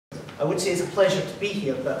I would say it's a pleasure to be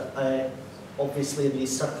here, but obviously in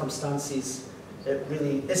these circumstances it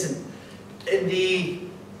really isn't. In the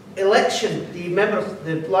election, the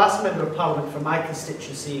last Member of Parliament from my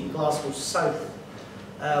constituency, Glasgow South,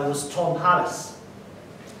 was Tom Harris.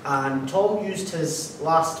 And Tom used his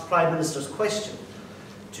last Prime Minister's question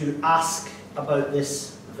to ask about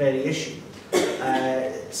this very issue,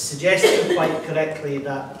 suggesting quite correctly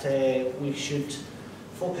that we should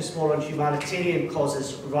focus more on humanitarian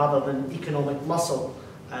causes rather than economic muscle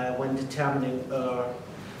when determining our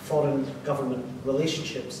foreign government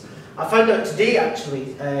relationships. I found out today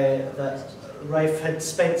actually that Raif had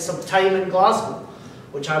spent some time in Glasgow,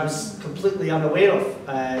 which I was completely unaware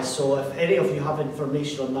of. So if any of you have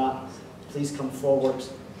information on that, please come forward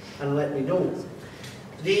and let me know.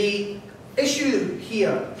 The issue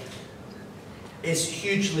here is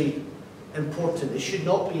hugely important. It should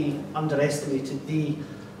not be underestimated. The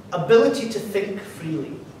ability to think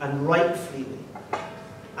freely and write freely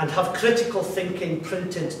and have critical thinking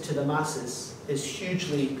printed to the masses is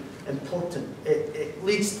hugely important. It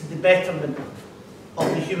leads to the betterment of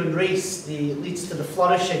the human race, leads to the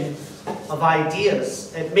flourishing of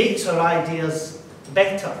ideas. It makes our ideas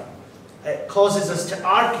better. It causes us to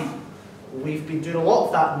argue. We've been doing a lot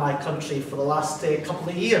of that in my country for the last couple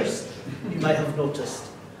of years, you might have noticed.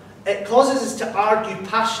 It causes us to argue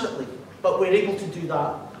passionately, but we're able to do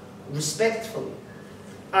that respectfully.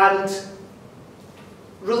 And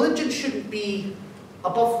religion shouldn't be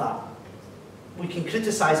above that. We can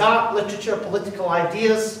criticise art, literature, political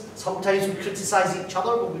ideas. Sometimes we criticise each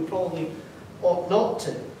other, but we probably ought not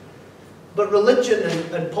to. But religion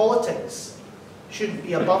and politics shouldn't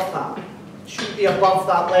be above that. Shouldn't be above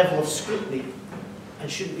that level of scrutiny,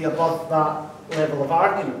 and shouldn't be above that level of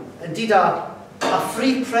argument. Indeed, a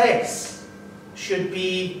free press should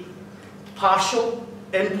be partial,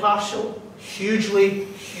 impartial, hugely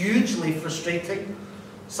frustrating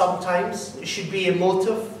sometimes. It should be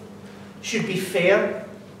emotive, should be fair,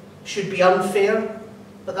 should be unfair,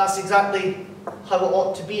 but that's exactly how it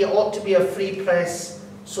ought to be. It ought to be a free press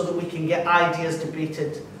so that we can get ideas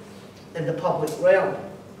debated in the public realm.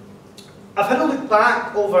 I've had a look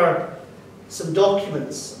back over some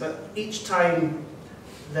documents about each time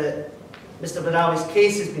that Mr Badawi's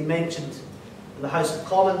case has been mentioned in the House of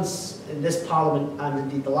Commons, in this Parliament, and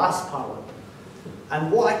indeed the last Parliament. And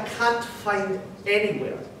what I can't find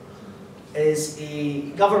anywhere is a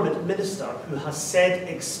government minister who has said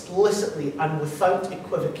explicitly and without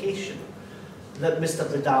equivocation that Mr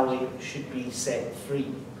Badawi should be set free.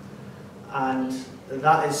 And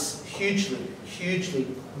that is hugely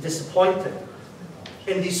disappointing.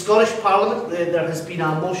 In the Scottish Parliament, there has been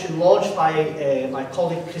a motion lodged by my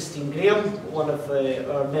colleague Christine Graham, one of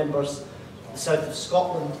our members of the south of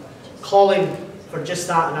Scotland, calling for just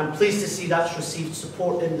that, and I'm pleased to see that's received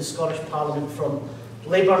support in the Scottish Parliament from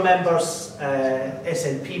Labour members,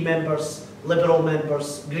 SNP members, Liberal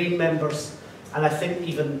members, Green members, and I think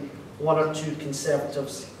even one or two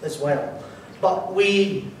Conservatives as well. But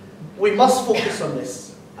we must focus on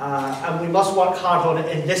this, and we must work hard on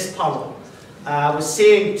it in this Parliament. I was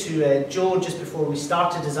saying to Joe just before we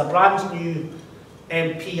started, as a brand new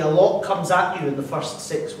MP, a lot comes at you in the first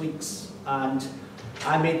 6 weeks, and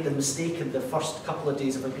I made the mistake in the first couple of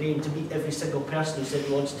days of agreeing to meet every single person who said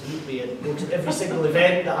he wanted to meet me and go to every single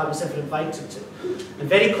event that I was ever invited to. And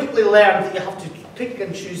very quickly learned that you have to pick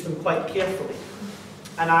and choose them quite carefully.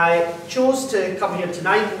 And I chose to come here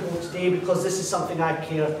tonight and go today because this is something I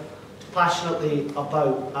care passionately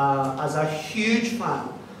about. As a huge fan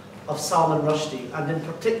of Salman Rushdie, and in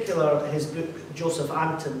particular his book Joseph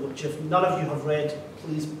Anton, which if none of you have read,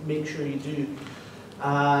 please make sure you do.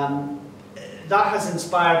 That has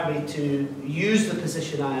inspired me to use the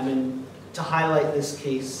position I am in to highlight this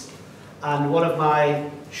case. And one of my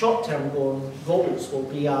short-term goals will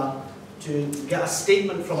be to get a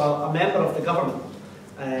statement from a member of the government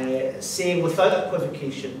saying without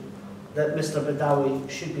equivocation that Mr Badawi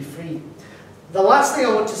should be free. The last thing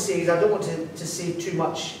I want to say is, I don't want to say too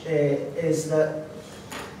much, is that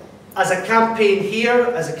as a campaign here,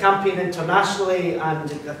 as a campaign internationally, and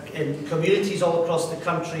in communities all across the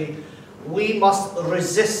country, we must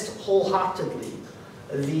resist wholeheartedly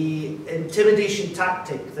the intimidation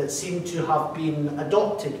tactic that seemed to have been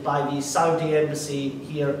adopted by the Saudi embassy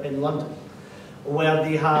here in London, where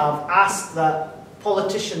they have asked that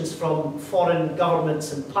politicians from foreign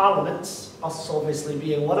governments and parliaments, us obviously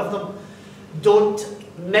being one of them, don't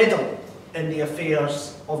meddle in the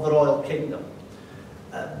affairs of the Royal Kingdom.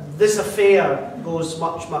 This affair goes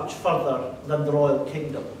much further than the Royal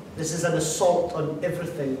Kingdom. This is an assault on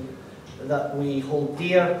everything that we hold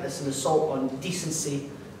dear. It's an assault on decency.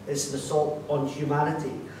 It's an assault on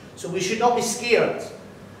humanity. So we should not be scared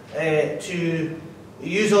to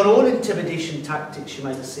use our own intimidation tactics, you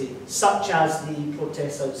might say, such as the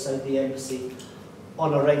protests outside the embassy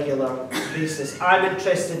on a regular basis. I'm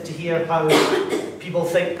interested to hear how people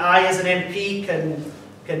think I, as an MP,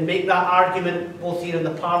 can make that argument both here in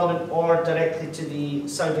the Parliament or directly to the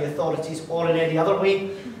Saudi authorities or in any other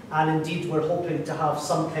way. And indeed, we're hoping to have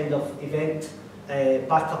some kind of event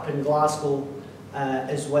back up in Glasgow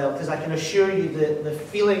as well, because I can assure you that the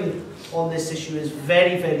feeling on this issue is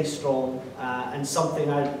very, very strong, and something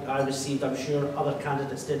I received, I'm sure other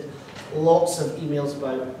candidates did, lots of emails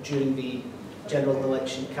about during the general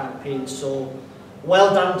election campaign. So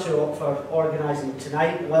well done for organising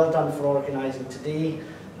tonight, well done for organising today,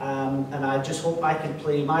 and I just hope I can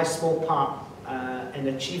play my small part in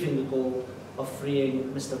achieving the goal of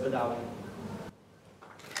freeing Mr. Badawi.